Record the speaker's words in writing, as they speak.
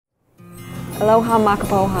Aloha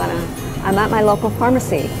makapohana. I'm at my local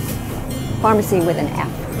pharmacy. Pharmacy with an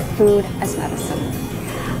F. Food as medicine.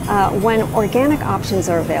 When organic options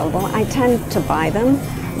are available, I tend to buy them,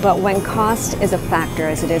 but when cost is a factor,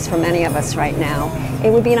 as it is for many of us right now,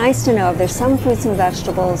 it would be nice to know if there's some fruits and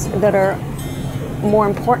vegetables that are more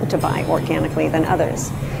important to buy organically than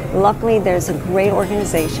others. Luckily, there's a great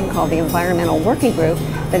organization called the Environmental Working Group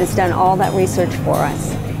that has done all that research for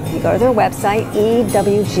us. If you go to their website,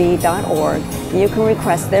 ewg.org, you can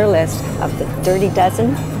request their list of the Dirty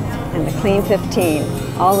Dozen and the Clean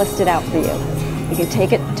 15, all listed out for you. You can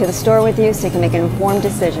take it to the store with you so you can make an informed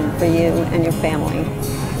decision for you and your family.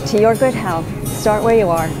 To your good health, start where you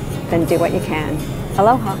are, then do what you can.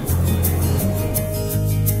 Aloha.